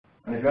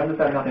And if you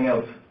understand nothing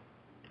else,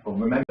 or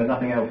remember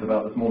nothing else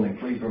about this morning,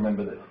 please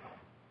remember this.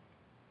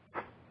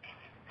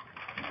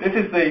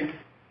 This is the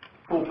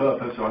full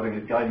purpose, or I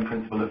think it's guiding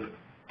principle of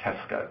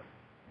Tesco.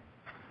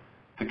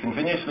 To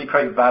continuously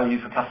create value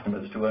for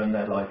customers to earn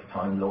their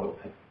lifetime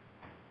loyalty.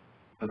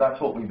 So that's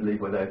what we believe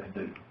we're there to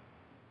do.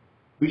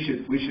 We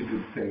should do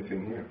the same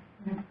thing here.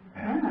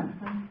 Yeah.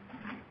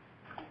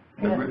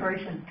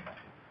 Inspiration.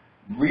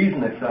 The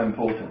reason it's so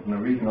important, and the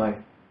reason I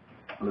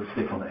will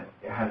stick on it,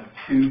 it has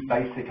two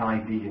basic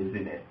ideas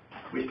in it,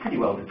 which pretty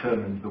well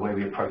determines the way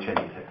we approach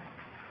anything.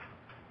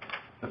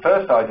 The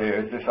first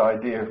idea is this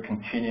idea of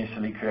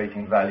continuously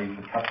creating value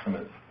for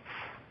customers,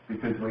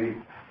 because we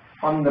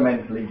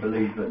fundamentally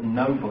believe that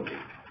nobody,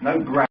 no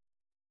brand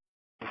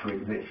to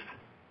exist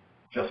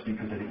just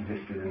because it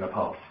existed in the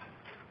past.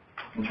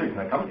 In truth,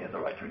 no company has the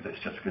right to exist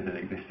just because it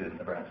existed in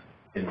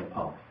the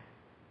past.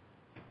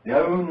 The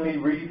only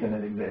reason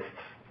it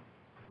exists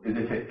is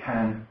if it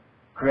can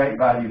create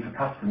value for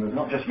customers,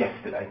 not just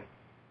yesterday,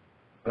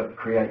 but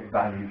create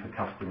value for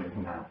customers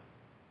now.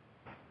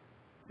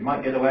 You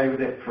might get away with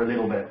it for a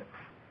little bit,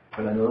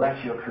 but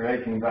unless you're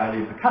creating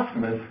value for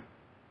customers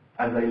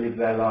as they live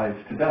their lives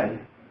today,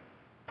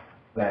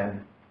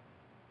 then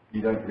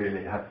you don't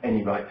really have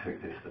any right to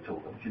exist at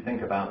all. If you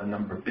think about the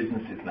number of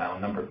businesses now, a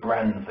number of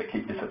brands that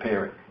keep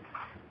disappearing,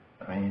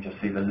 I mean, you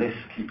just see the list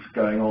keeps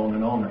going on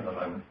and on at the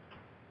moment.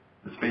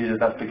 The speed of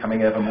that's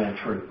becoming ever more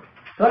true.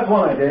 So that's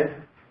one idea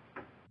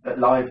that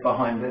lies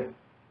behind it.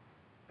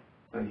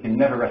 So you can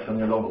never rest on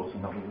your laurels,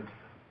 in other words.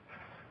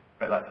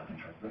 But that does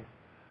interest me.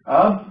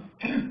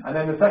 And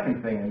then the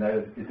second thing in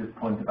there is this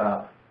point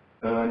about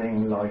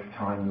earning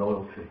lifetime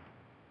loyalty.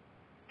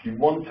 If you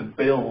want to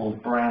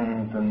build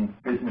brands and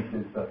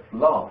businesses that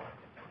last,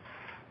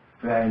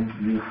 then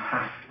you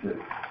have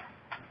to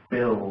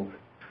build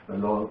the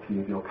loyalty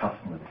of your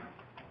customers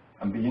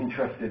and be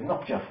interested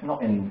not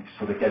in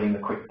sort of getting the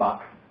quick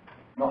buck,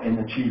 not in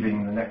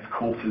achieving the next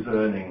quarter's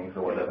earnings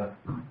or whatever.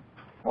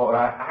 What we're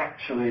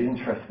actually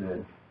interested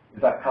in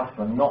is that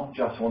customer not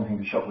just wanting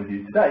to shop with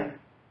you today,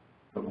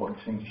 but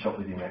wanting to shop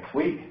with you next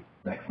week,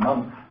 next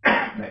month,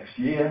 next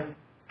year,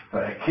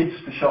 for their kids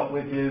to shop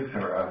with you,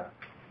 for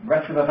the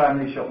rest of the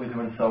family to shop with you,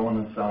 and so on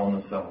and so on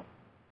and so on.